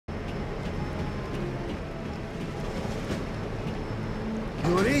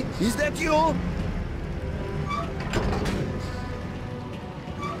Yuri, is that you?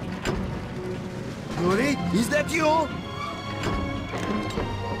 Yuri, is that you?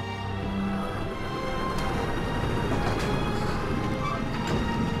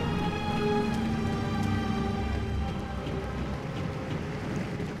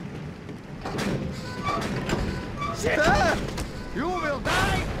 You will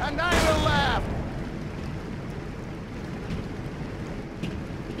die, and I will laugh!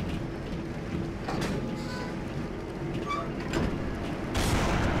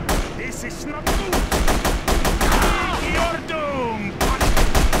 This is not good! You're doomed!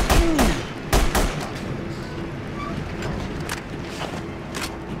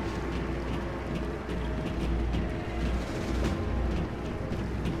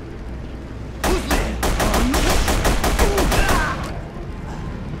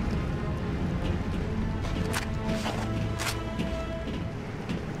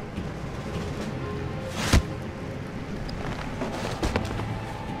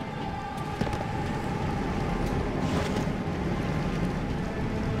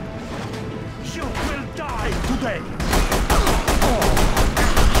 You will die today!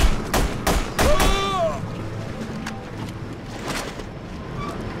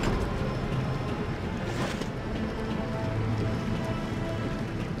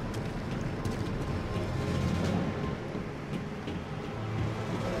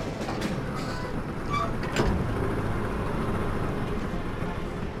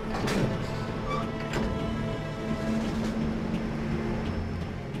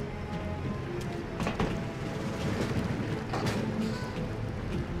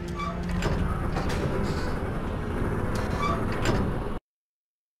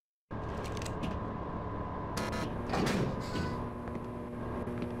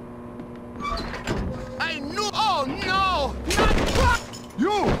 I knew— Oh no! Not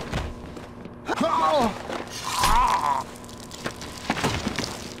you! Oh.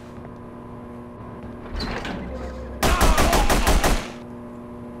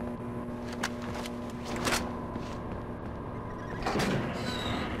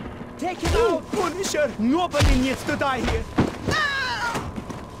 Take him out, Punisher! Nobody needs to die here!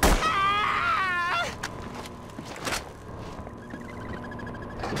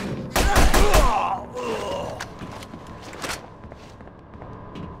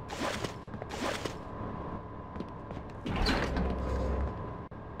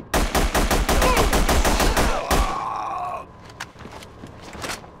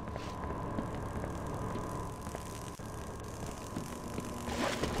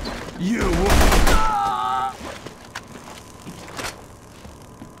 You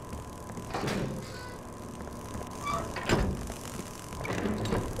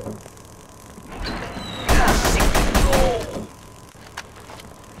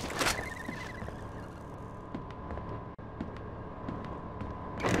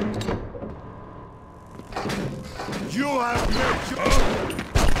You have met your...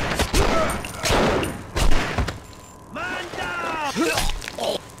 Man down!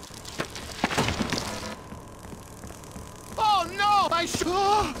 Oh no! I should—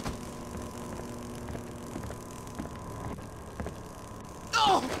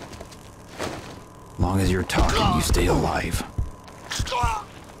 Oh! Long as you're talking, you stay alive.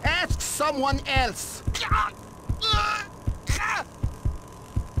 Ask someone else!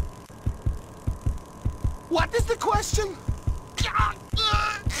 What is the question?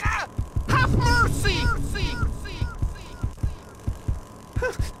 Have mercy!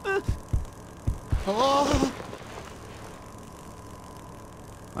 Oh.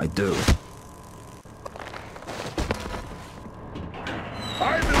 I do.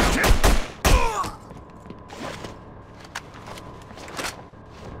 I will kill...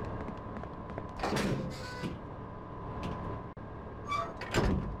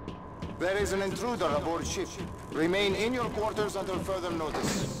 There is an intruder aboard ship. Remain in your quarters until further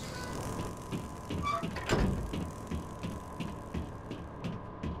notice.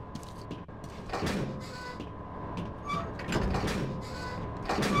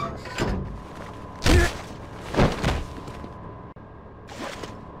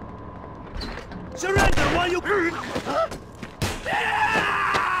 Surrender while you...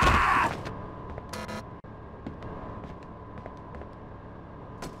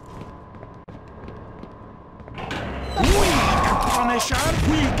 Punisher,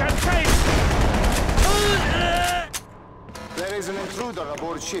 we can face! There is an intruder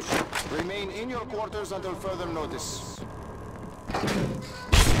aboard ship. Remain in your quarters until further notice.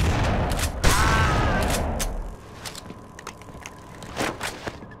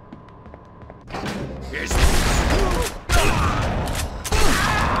 Is this...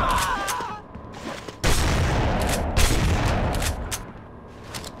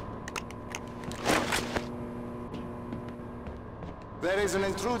 There is an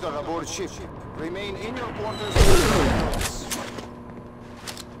intruder aboard ship. Remain in your quarters until further notice.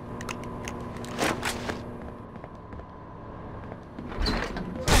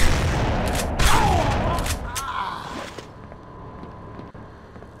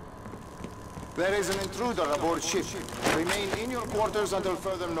 There is an intruder aboard ship. Remain in your quarters until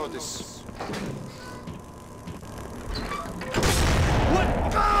further notice.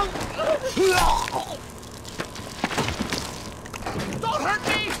 Don't hurt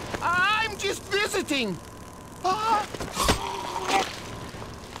me! I'm just visiting! Ah.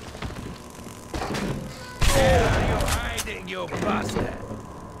 Where are you hiding, you bastard?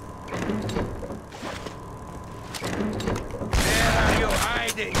 Where are you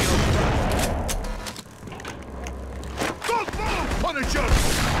hiding, you bastard? Don't move, Punisher!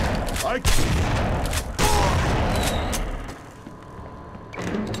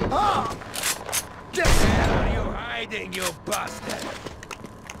 Where are you hiding, you bastard?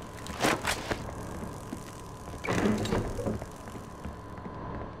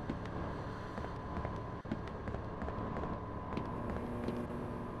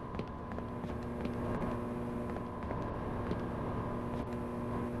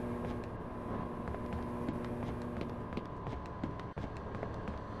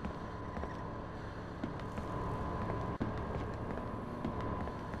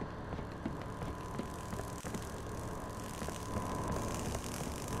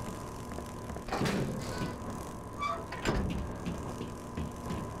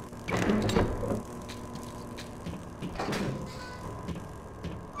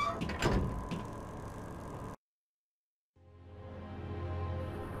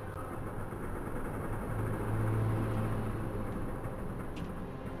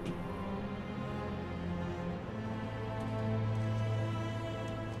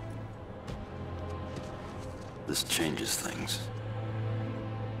 This changes things.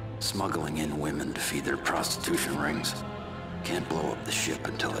 Smuggling in women to feed their prostitution rings. Can't blow up the ship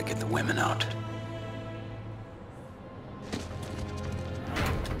until I get the women out.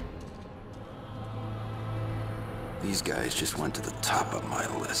 These guys just went to the top of my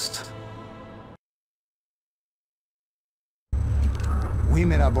list.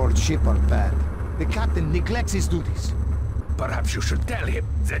 Women aboard ship are bad. The captain neglects his duties. Perhaps you should tell him,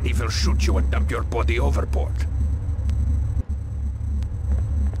 then he will shoot you and dump your body overboard.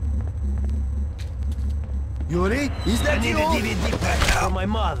 Yuri, is that you? DVD pack for my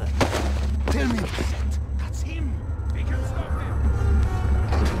mother. Tell me. That's him. We can stop him.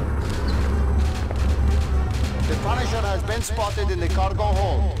 The Punisher has been spotted in the cargo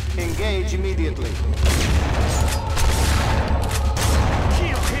hold. Engage immediately.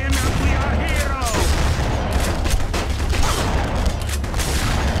 Kill him and we are heroes!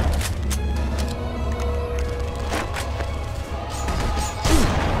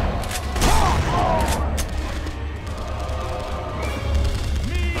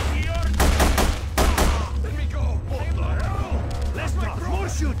 Let me go! What the hell? Let's drop more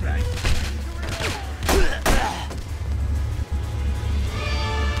shooting!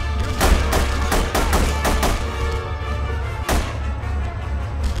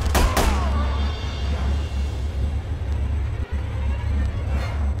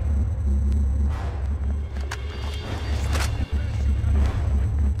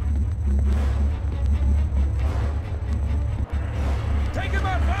 Take him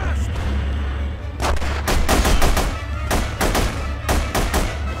out fast!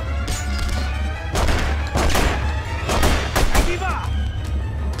 Give up!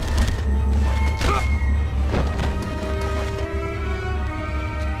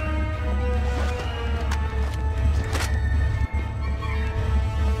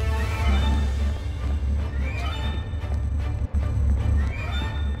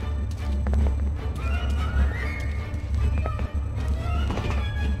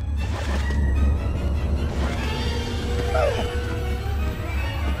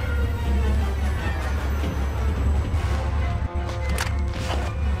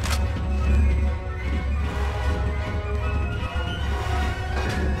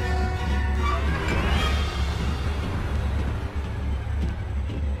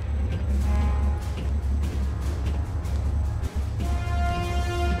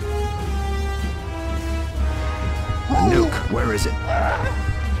 Nuke, where is it? I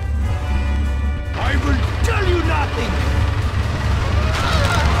will tell you nothing!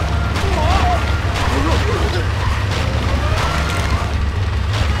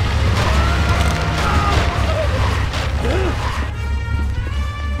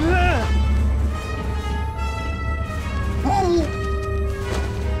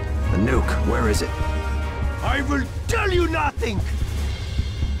 The nuke, where is it? I will tell you nothing!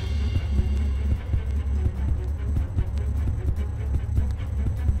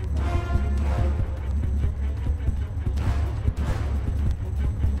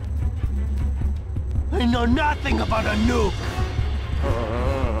 know nothing about a nuke.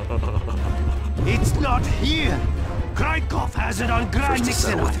 It's not here. Krykov has it on First to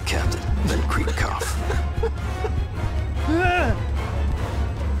settle with Granicina. the captain, then Kreetkov.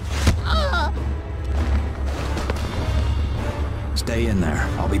 Stay in there.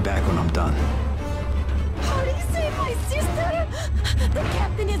 I'll be back when I'm done. How do you save my sister? The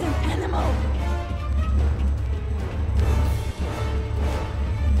captain is an animal.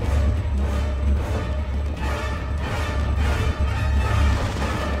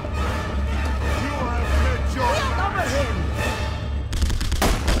 You have met your Cover him!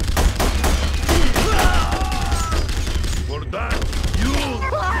 For that, you...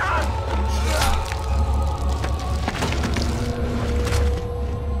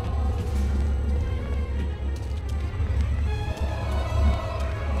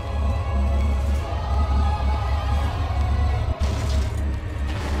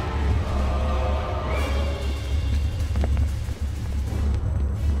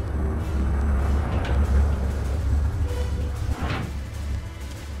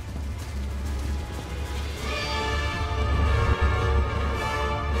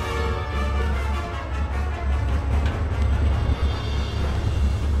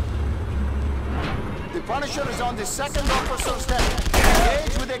 The Punisher is on the second officer's deck.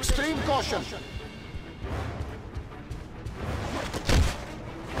 Engage with extreme caution.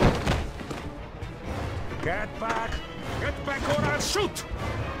 Get back! Get back or I'll shoot!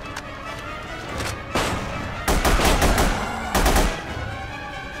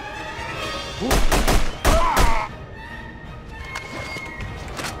 You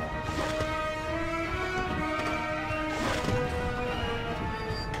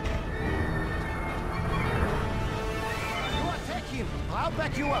attack him. I'll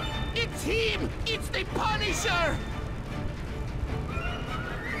back you up. It's him! It's the Punisher!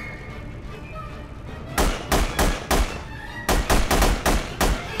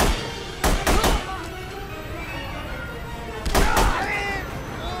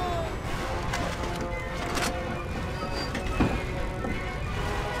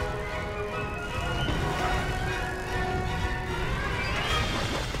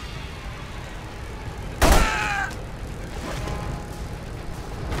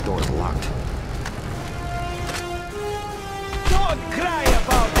 Door's locked. Don't cry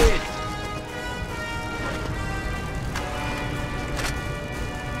about it.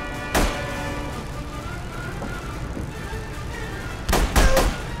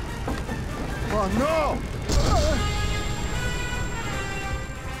 Oh no!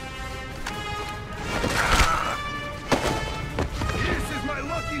 This is my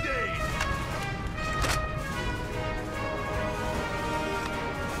lucky day!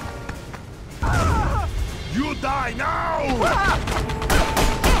 You die now!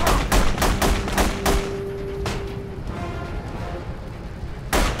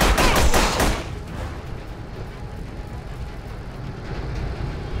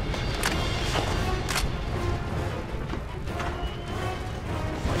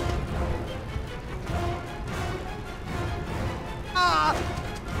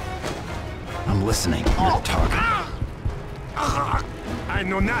 I'm listening. You're not talking. I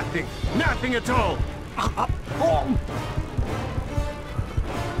know nothing. Nothing at all.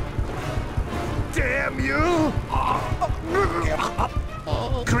 Damn you!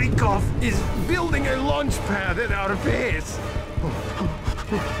 Kreetkov is building a launch pad at our base.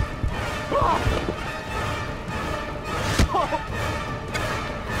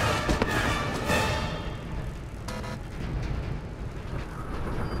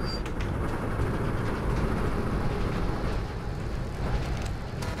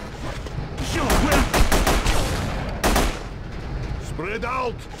 Spread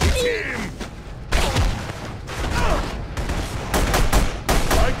out! It's him!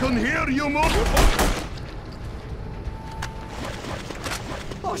 I can hear you move!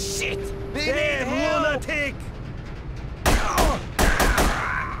 Oh shit! Damn lunatic!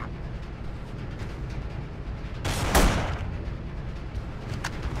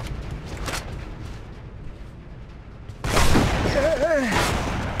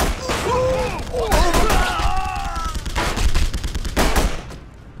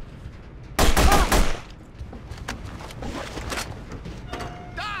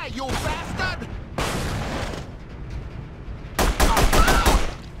 Die, you bastard!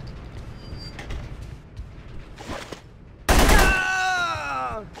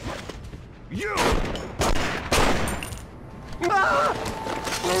 You!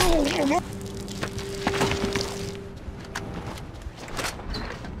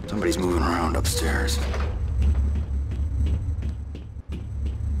 Somebody's moving around upstairs.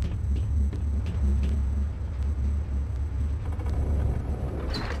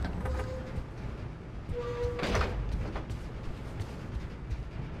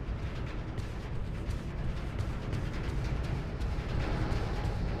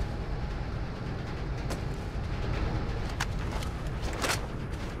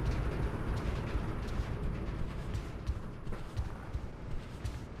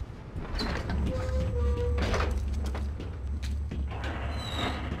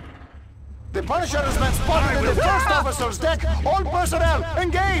 Punisher has been spotted in the first officer's deck. All personnel,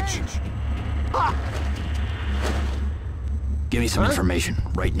 engage! Give me some information,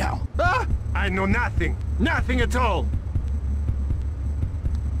 right now. Ah! I know nothing. Nothing at all.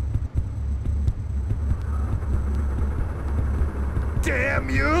 Damn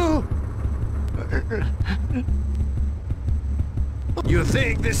you! You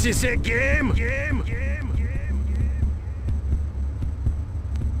think this is a game?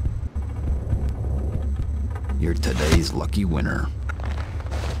 You're today's lucky winner.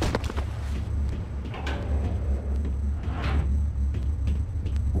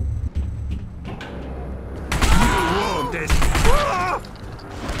 Whoa, this... Ah!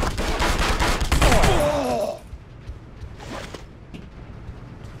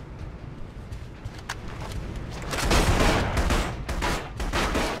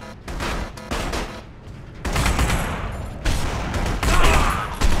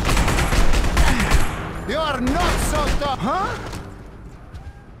 You are not so tough, huh?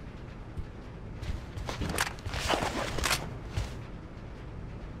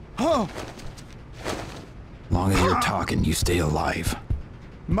 Oh, Long as you're talking, you stay alive.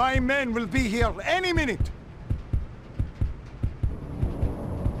 my men will be here any minute.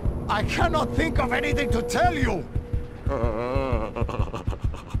 I cannot think of anything to tell you.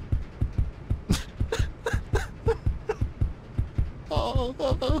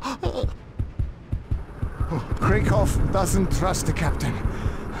 Krakow doesn't trust the captain.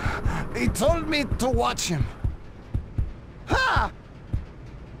 He told me to watch him. Ha!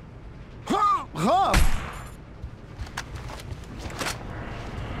 Ha! Ha!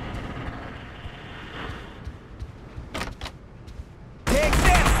 Take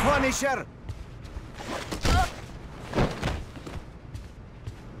that, Punisher!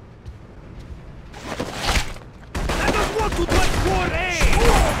 I don't want to touch war,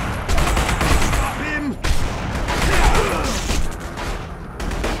 Stop him!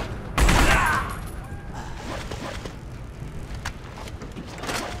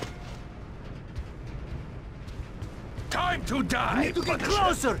 Time to die! I need to get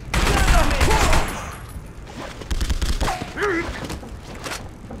closer!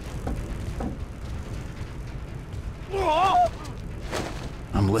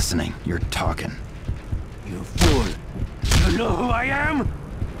 I'm listening. You're talking. You fool! You know who I am?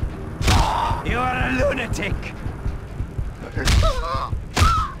 You are a lunatic!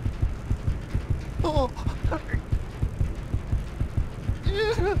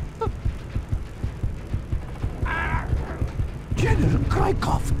 General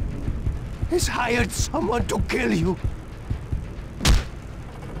Krakow has hired someone to kill you.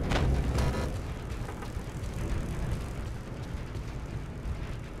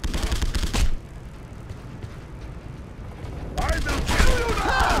 I will kill you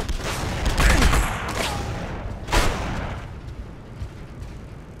now!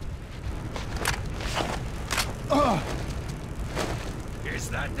 Is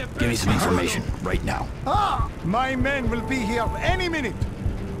that the Give me some information, right now. My men will be here any minute.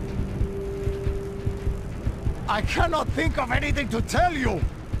 I cannot think of anything to tell you.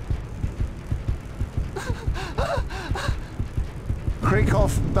 Krakow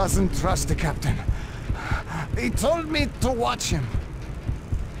doesn't trust the captain. He told me to watch him.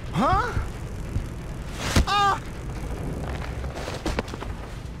 Huh? Ah!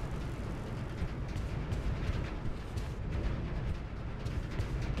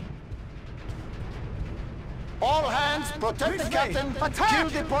 All hands, protect the captain. Kill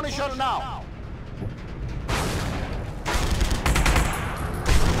the Punisher now.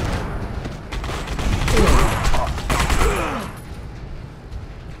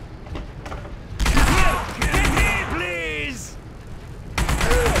 Get here, please!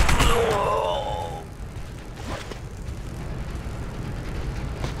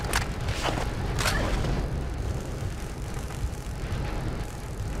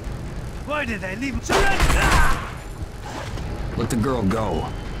 Why did I leave? Surrender! Let the girl go.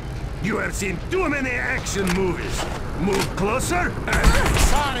 You have seen too many action movies. Move closer and...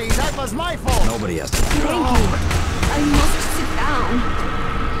 Sorry, that was my fault. Nobody has to. Thank you. I must sit down.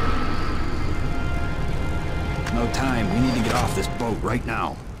 No time. We need to get off this boat right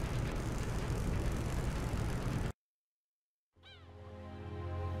now.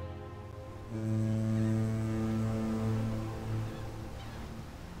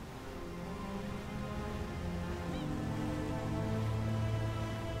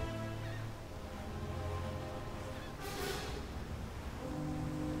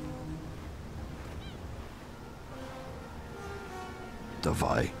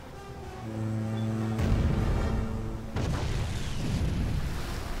 Davai.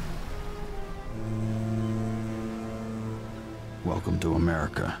 to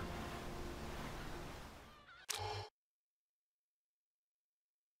America.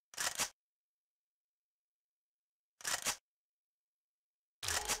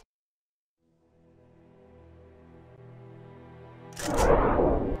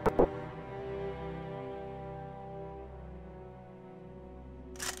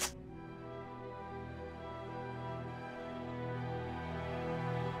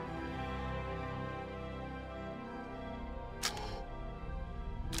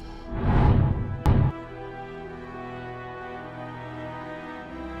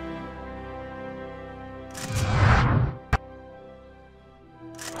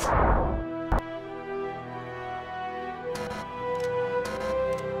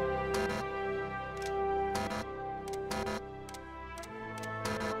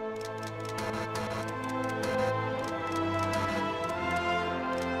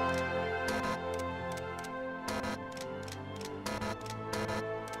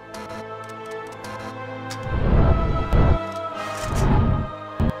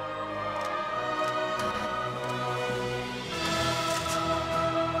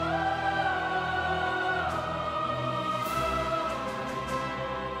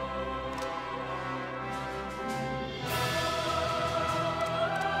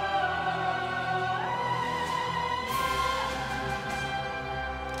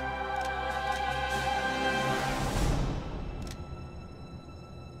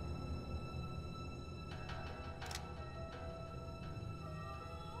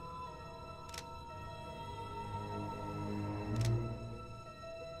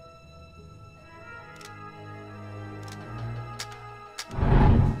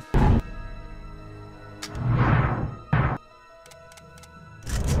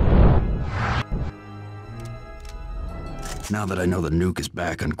 Now that I know the nuke is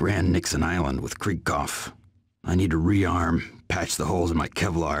back on Grand Nixon Island with Kriegkopf, I need to rearm, patch the holes in my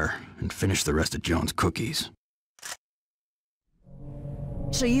Kevlar, and finish the rest of Jones' cookies.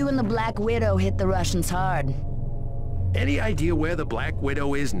 So you and the Black Widow hit the Russians hard. Any idea where the Black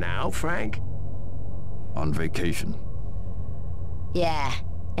Widow is now, Frank? On vacation. Yeah,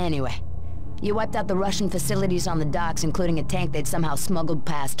 anyway. You wiped out the Russian facilities on the docks, including a tank they'd somehow smuggled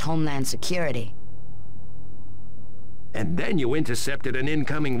past Homeland Security. And then you intercepted an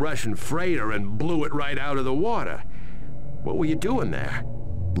incoming Russian freighter and blew it right out of the water. What were you doing there?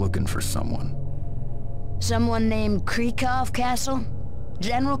 Looking for someone. Someone named Kriegkopf, Castle?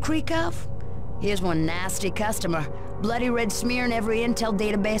 General Kriegkopf? Here's one nasty customer. Bloody red smear in every intel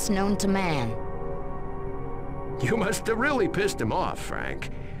database known to man. You must have really pissed him off, Frank.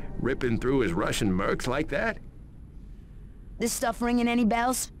 Ripping through his Russian mercs like that? This stuff ringing any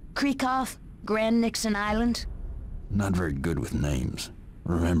bells? Kriegkopf? Grand Nixon Island? Not very good with names.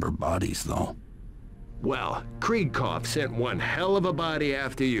 Remember bodies, though. Well, Kriegkopf sent one hell of a body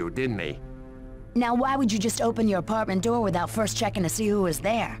after you, didn't he? Now why would you just open your apartment door without first checking to see who was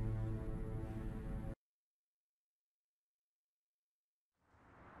there?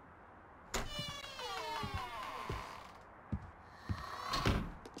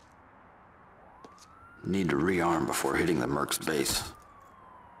 Need to rearm before hitting the Merc's base.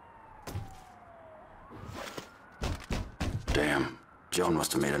 Damn, Joan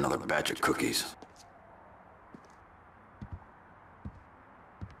must have made another batch of cookies.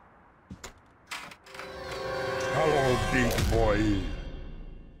 Hello, big boy.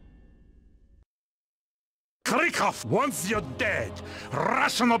 Kriegkopf, once you're dead,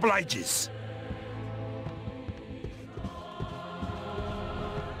 Russian obliges.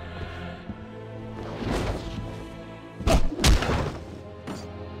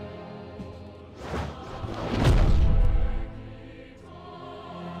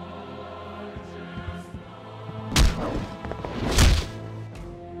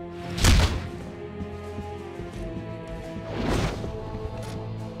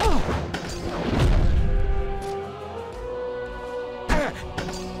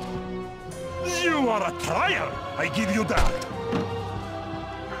 You are a trier, I give you that.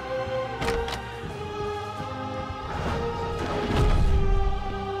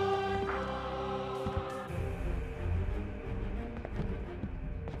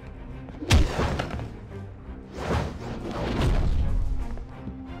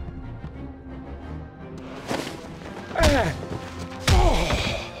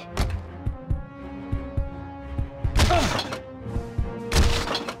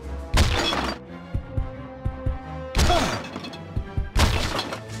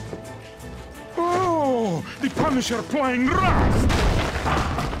 The Punisher playing rough!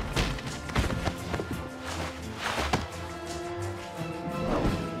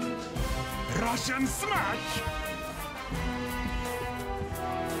 Russian smash!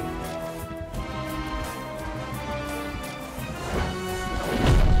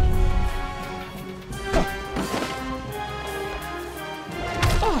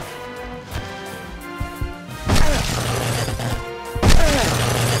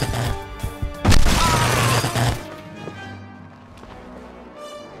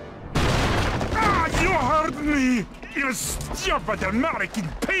 You but American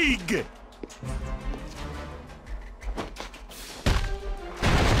pig!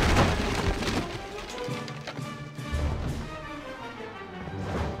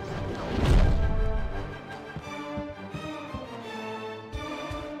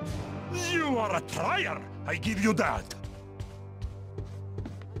 You are a trier, I give you that.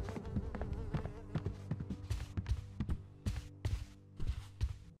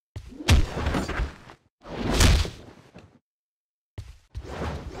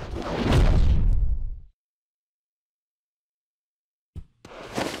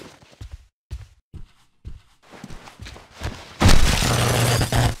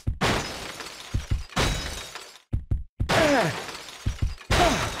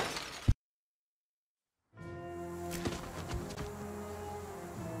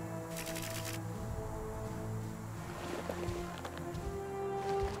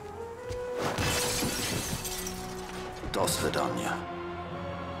 До свидания.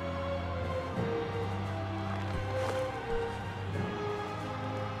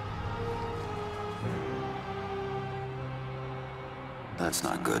 That's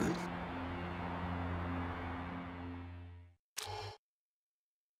not good.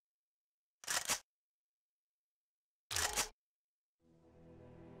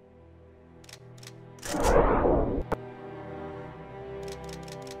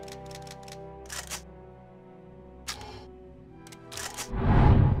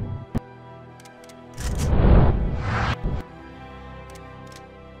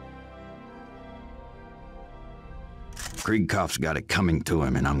 Krieghoff's got it coming to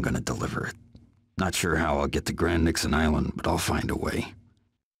him, and I'm gonna deliver it. Not sure how I'll get to Grand Nixon Island, but I'll find a way.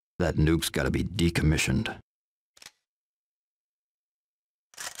 That nuke's gotta be decommissioned.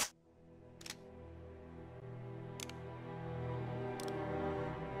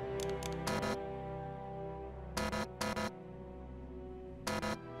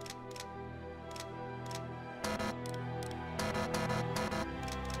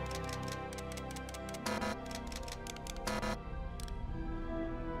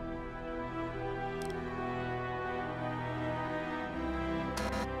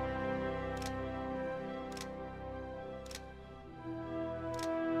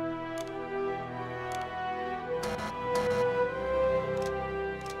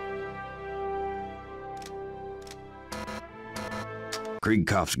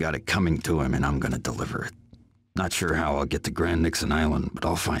 Krieghoff's got it coming to him, and I'm gonna deliver it. Not sure how I'll get to Grand Nixon Island, but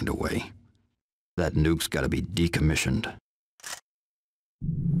I'll find a way. That nuke's gotta be decommissioned.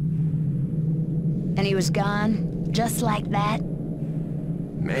 And he was gone, just like that?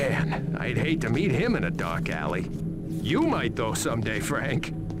 Man, I'd hate to meet him in a dark alley. You might, though, someday,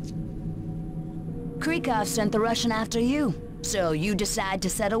 Frank. Krieghoff sent the Russian after you, so you decide to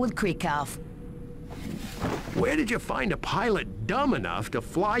settle with Krieghoff. Where did you find a pilot dumb enough to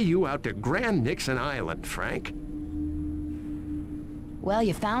fly you out to Grand Nixon Island, Frank? Well,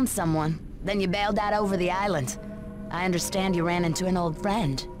 you found someone. Then you bailed out over the island. I understand you ran into an old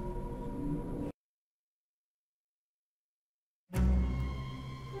friend.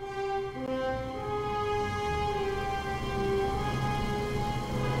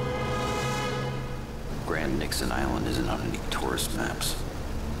 Grand Nixon Island isn't on any tourist maps.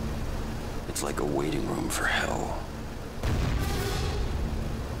 It's like a waiting room for hell.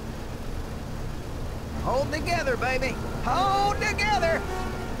 Hold together, baby! Hold together!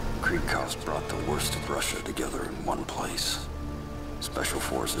 Krieghoff's brought the worst of Russia together in one place. Special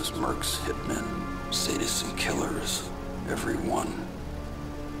forces, mercs, hitmen, sadists and killers. Every one.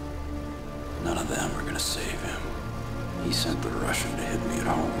 None of them are gonna save him. He sent the Russian to hit me at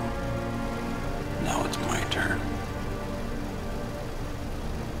home. Now it's my turn.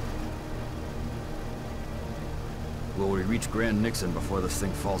 Will we reach Grand Nixon before this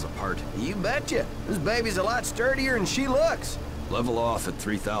thing falls apart? You betcha! This baby's a lot sturdier than she looks. Level off at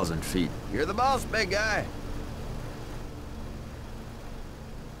 3,000 feet. You're the boss, big guy.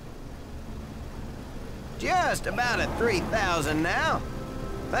 Just about at 3,000 now.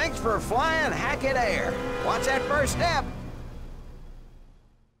 Thanks for flying Hackett Air. Watch that first step.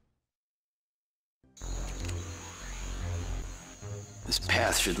 This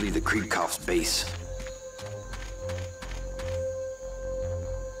path should lead to Krieghoff's base.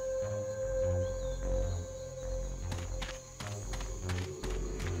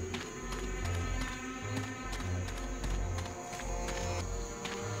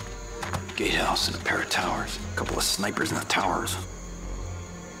 Gatehouse and a pair of towers. A couple of snipers in the towers.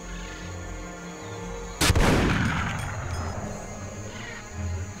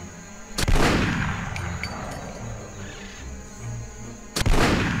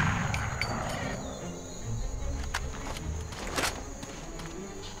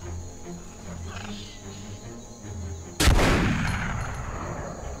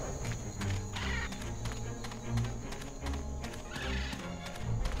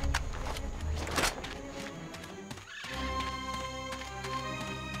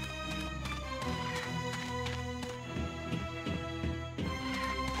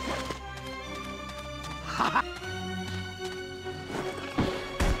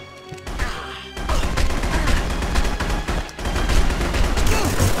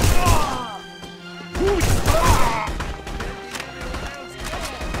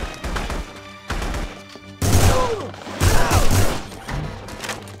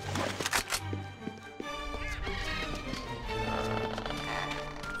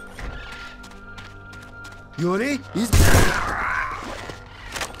 Yuri? He's...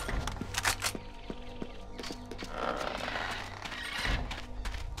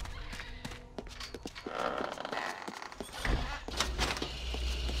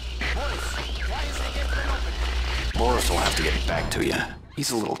 Boris will have to get back to you.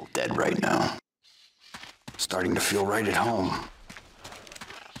 He's a little dead right now. Starting to feel right at home.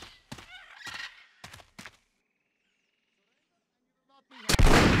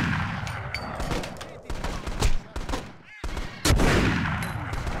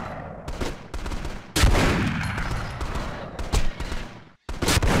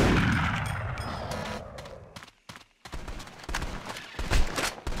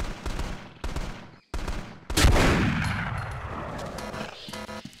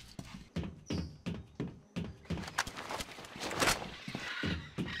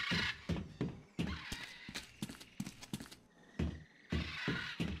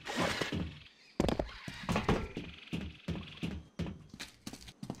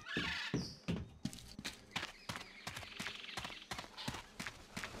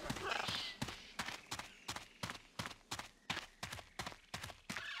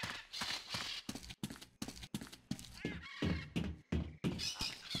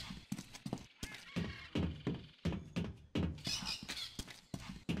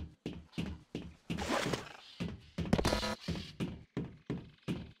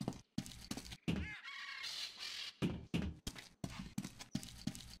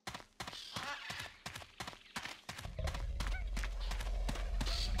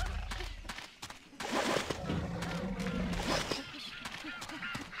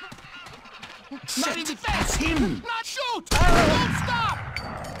 Not in defense! Him! Not shoot! Don't stop!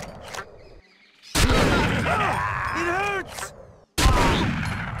 It hurts!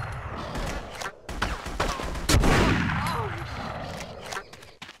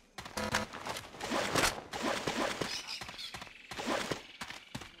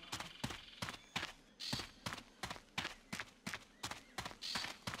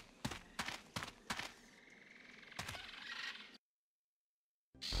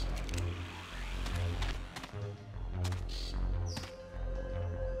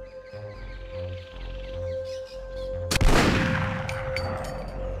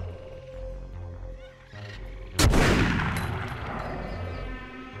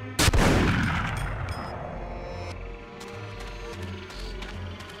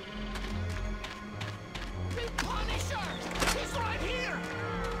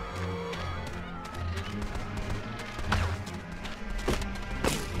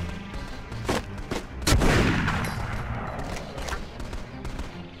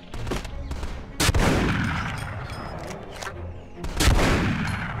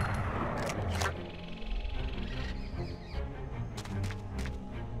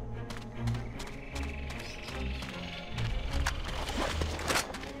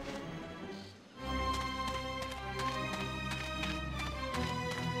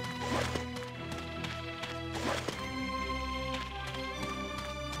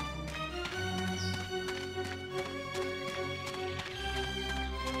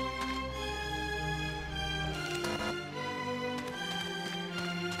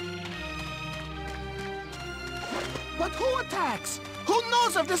 But who attacks? Who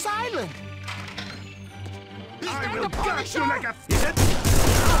knows of this island? I will gut you like a... Is it?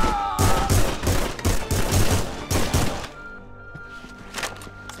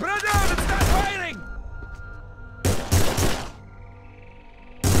 Spread out and start firing!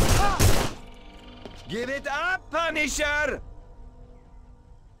 Give it up, Punisher!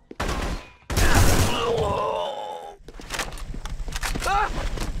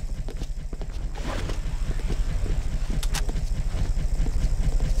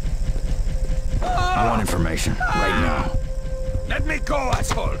 I want information, right now. Let me go,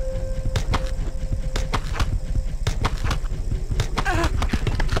 asshole!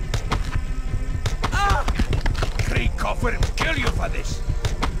 Krykov will kill you for this!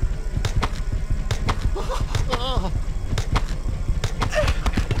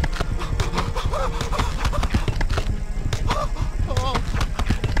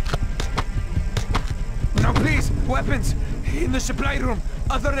 Now please, weapons! In the supply room,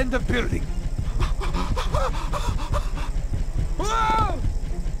 other end of building. Whoa!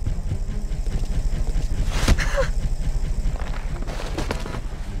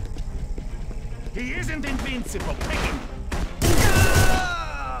 isn't invincible. Take him.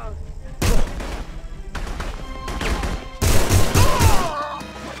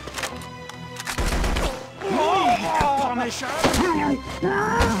 Punisher.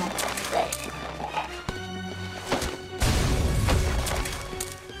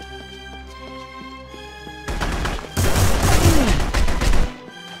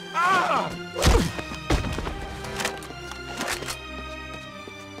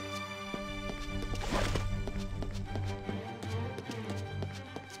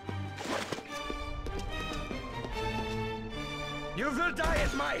 You will die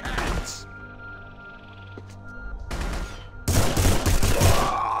at my hands!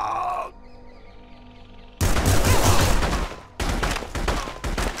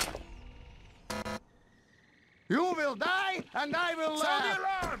 You will die, and I will Sound laugh. the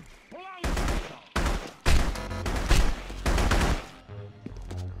alarm!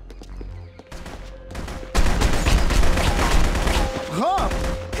 Huh?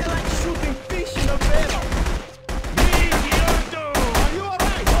 You're like shooting fish in a barrel! Are you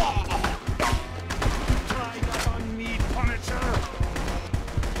alright? Try that on me, Punisher!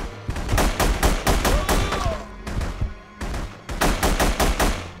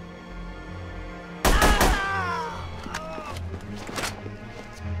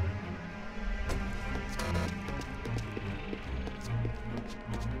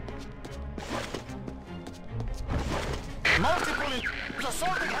 Multiple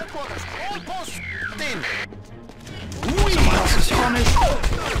assaulting headquarters. All posts in.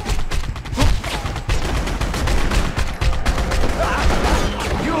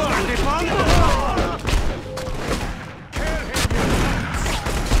 You are the Kill him,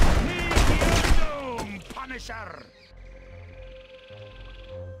 meet your doom, Punisher!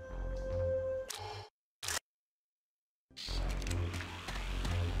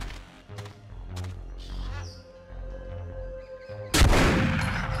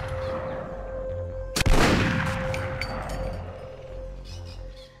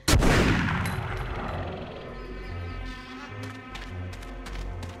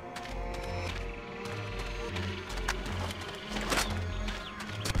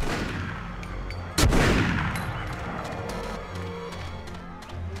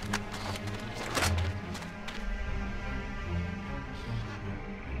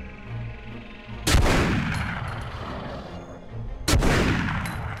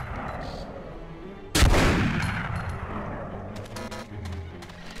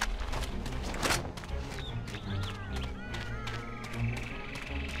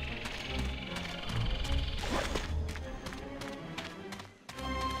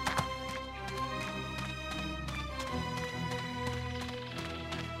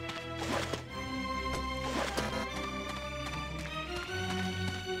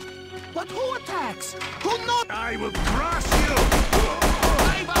 But who attacks? Who not? I will crush you!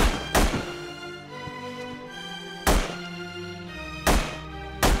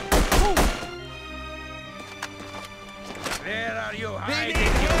 Where are you hiding?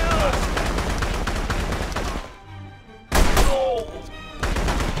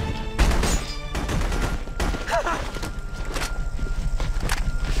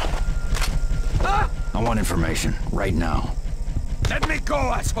 I want information, right now. Let me go,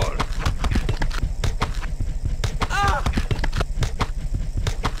 asshole!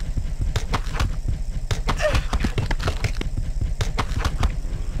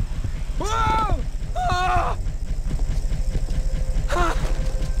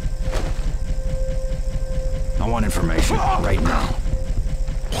 I want information, right now.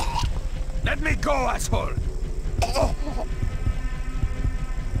 Let me go, asshole!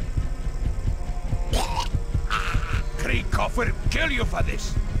 Krykov will kill you for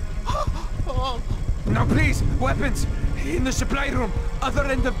this! Now please, weapons! In the supply room, other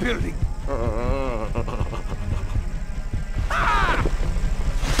end of building!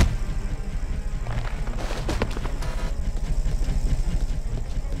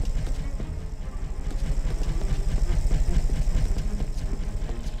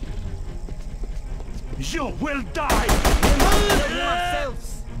 You will die!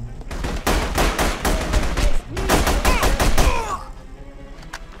 Yourselves!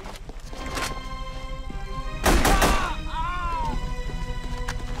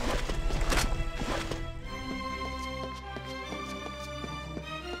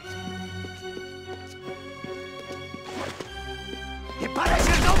 He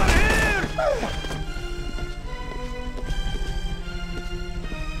perishes over here!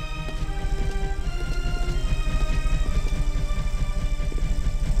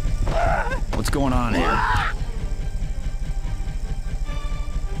 What's going on here?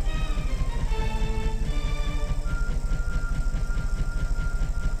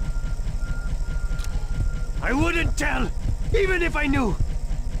 even if I knew.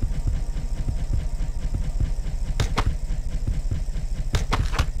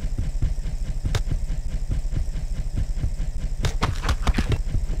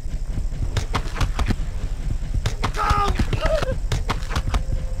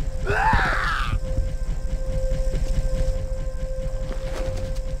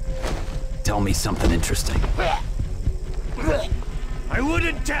 Tell me something interesting. I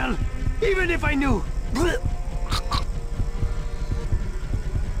wouldn't tell, even if I knew.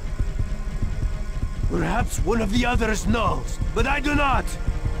 Perhaps one of the others knows, but I do not.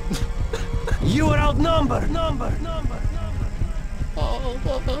 You are outnumbered.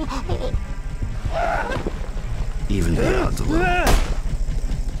 Even the odds a little.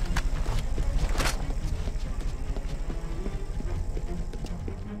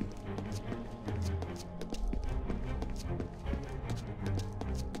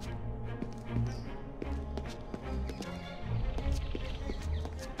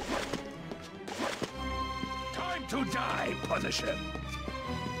 Time to die, Punisher.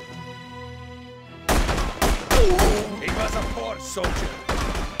 He was a poor soldier.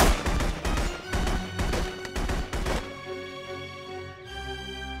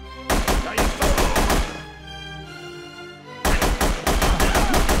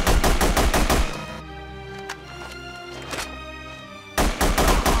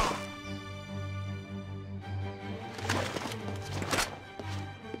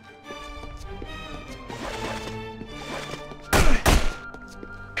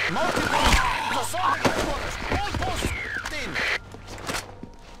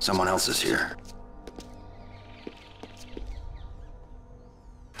 Someone else is here.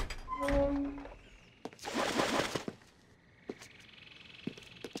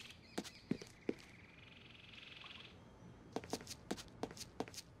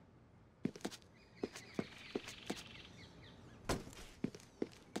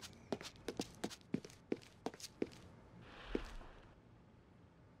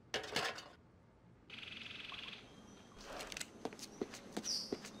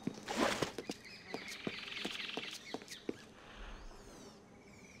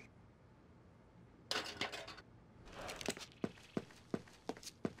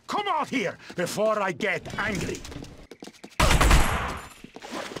 Come out here before I get angry.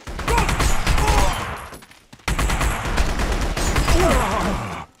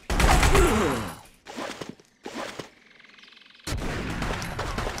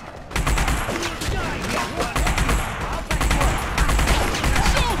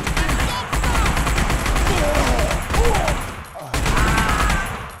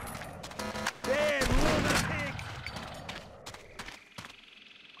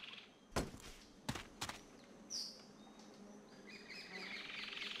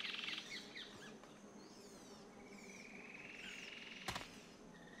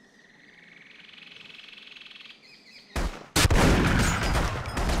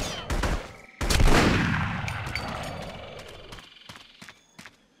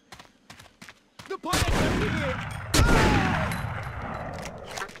 The Punisher here!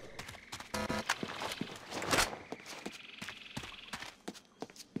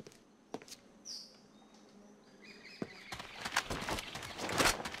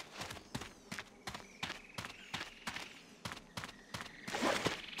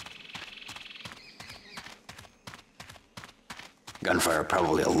 Gunfire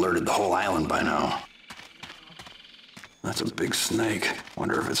probably alerted the whole island by now. That's a big snake.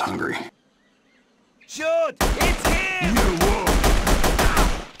 Wonder if it's hungry. Shoot! It's him! You won't!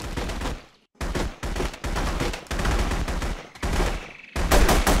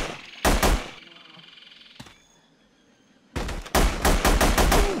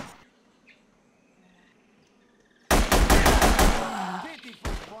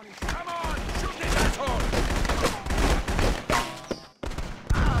 Come on! Shoot this asshole!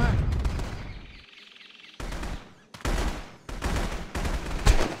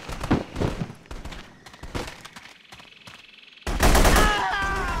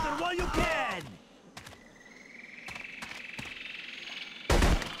 While you can!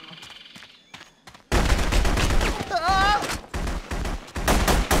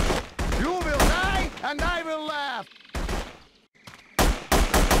 You will die, and I will laugh.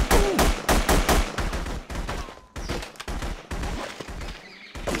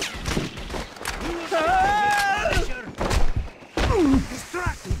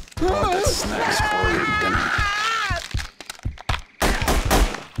 Distracted! That snack's for your dinner.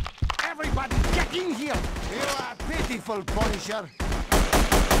 Everybody get in here. You are pitiful, Punisher.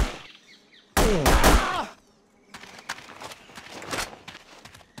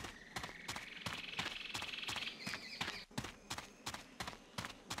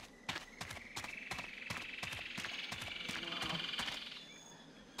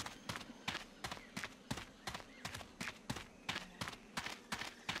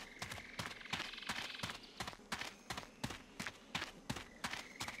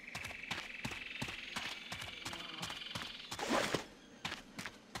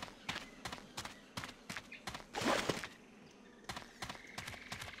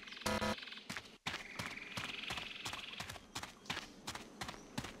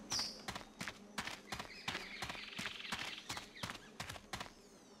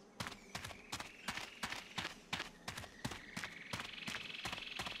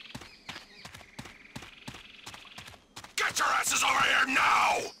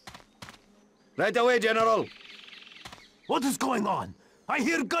 Right away, General. What is going on? I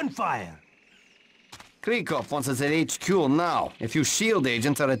hear gunfire. Krykov wants us at HQ now. A few SHIELD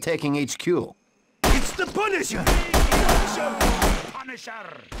agents are attacking HQ. It's the Punisher! Punisher!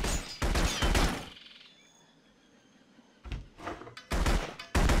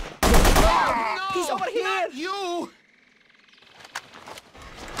 He's over here! You!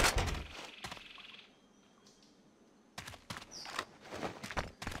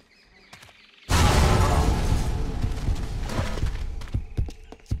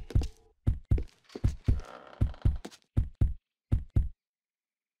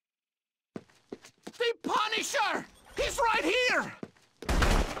 The Punisher! He's right here!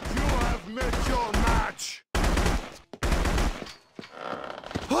 You have met your match!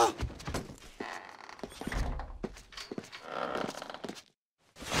 Huh?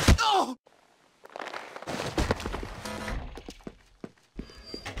 Oh!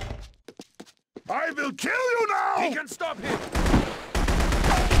 I will kill you now! We can stop him!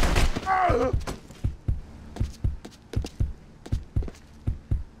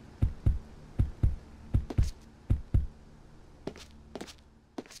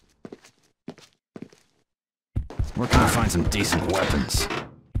 Where can I find some decent weapons?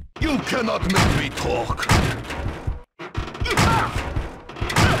 You cannot make me talk!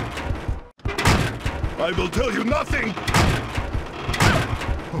 I will tell you nothing!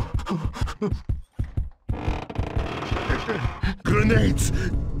 Grenades!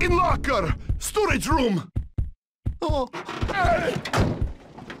 In locker! Storage room! Oh.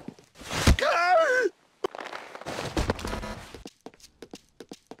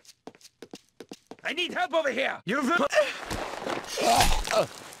 I need help over here! You've...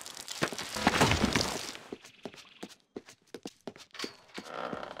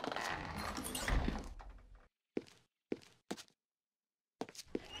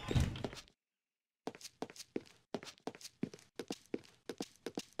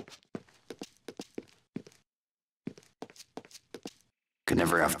 Could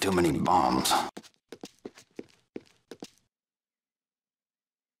never have too many bombs.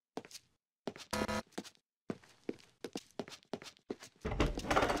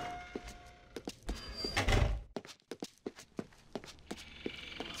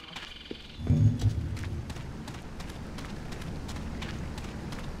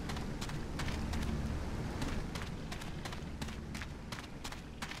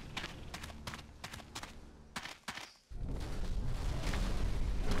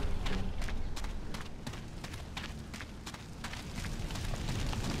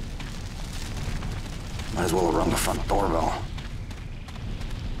 Might as well have rung the front doorbell.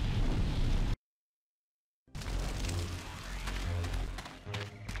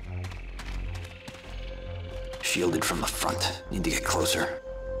 Shielded from the front. Need to get closer.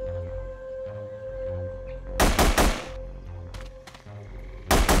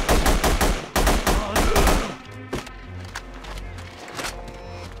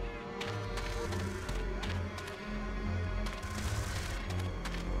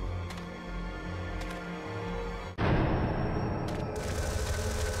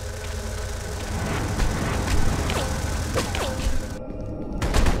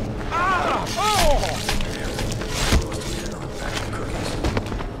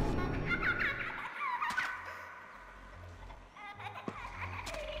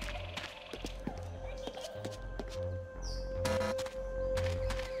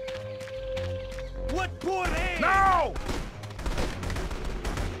 What poor aim? Now!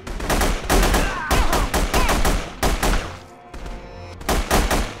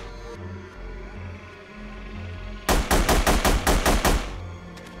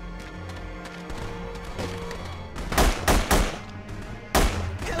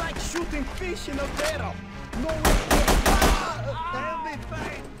 You're like shooting fish in a barrel. No way. They'll be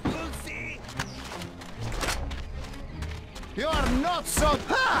fine. You'll see. You are not so...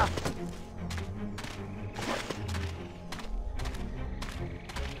 Ha!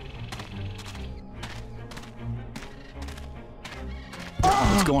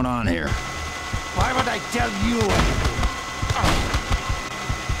 What's going on here? Why would I tell you?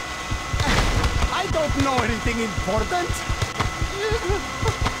 I don't know anything important.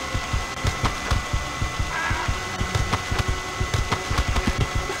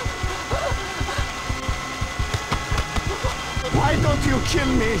 Why don't you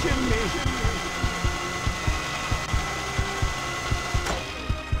kill me?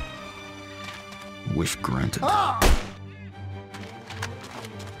 Wish granted. Ah!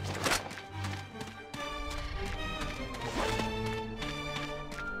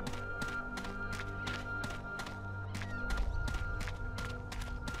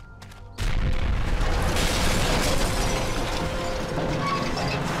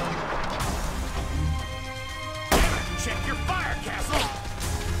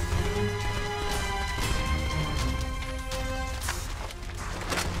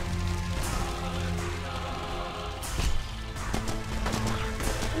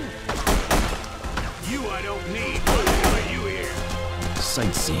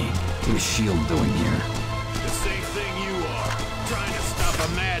 Sightseeing. What is S.H.I.E.L.D. doing here? The same thing you are. Trying to stop a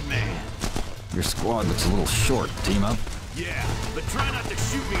madman. Your squad looks a little short. Team up? Yeah, but try not to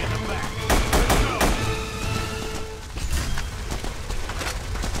shoot me in the back. Let's go!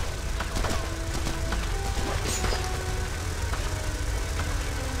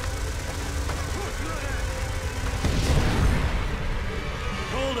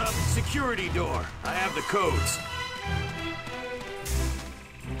 Hold up, security door. I have the codes.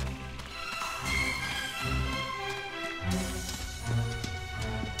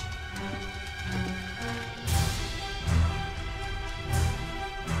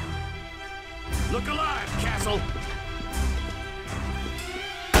 Look alive, Castle!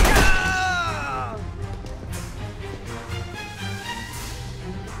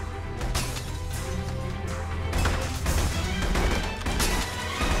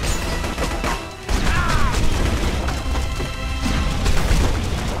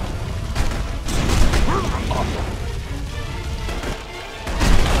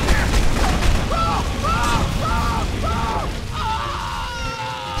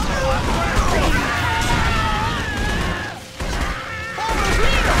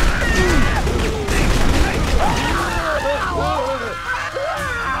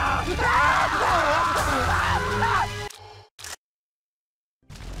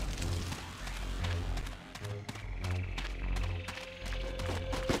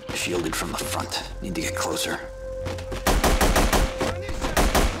 Shielded from the front. Need to get closer.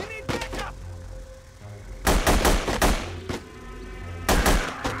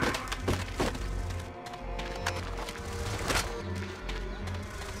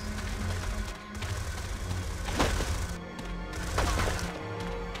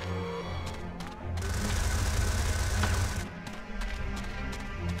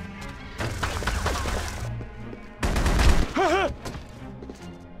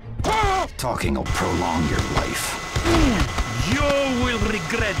 Talking will prolong your life. You will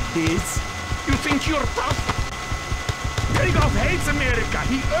regret this. You think you're tough? Krykov hates America.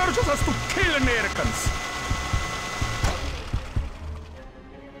 He urges us to kill Americans.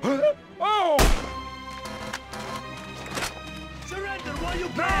 Oh! Surrender while you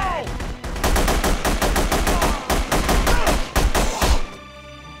can!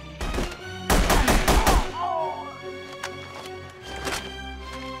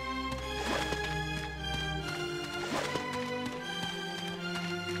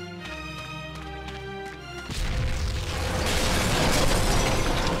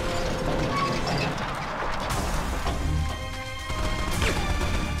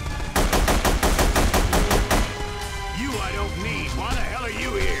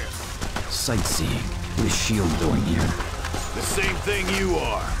 Sightseeing. What is S.H.I.E.L.D. doing here? The same thing you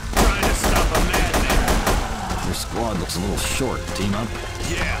are. Trying to stop a madman. Your squad looks a little short. Team up?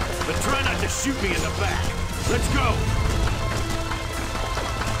 Yeah, but try not to shoot me in the back. Let's go!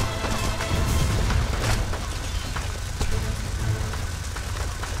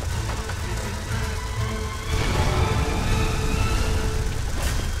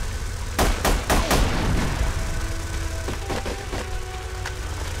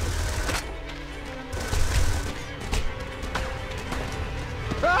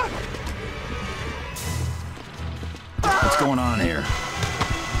 What's going on here?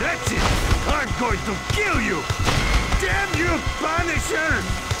 That's it! I'm going to kill you! Damn you, Punisher!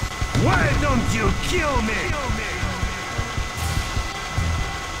 Why don't you kill me?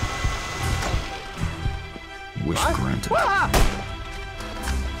 Wish granted.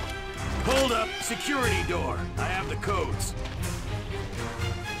 Hold up, security door. I have the codes.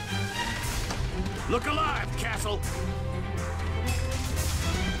 Look alive, Castle!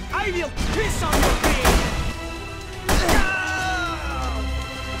 I will piss on your face!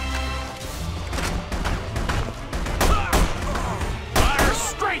 Fire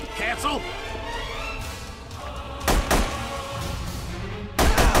straight, Castle!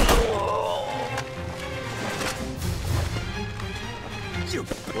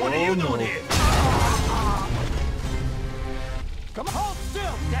 What are you doing here? Come on!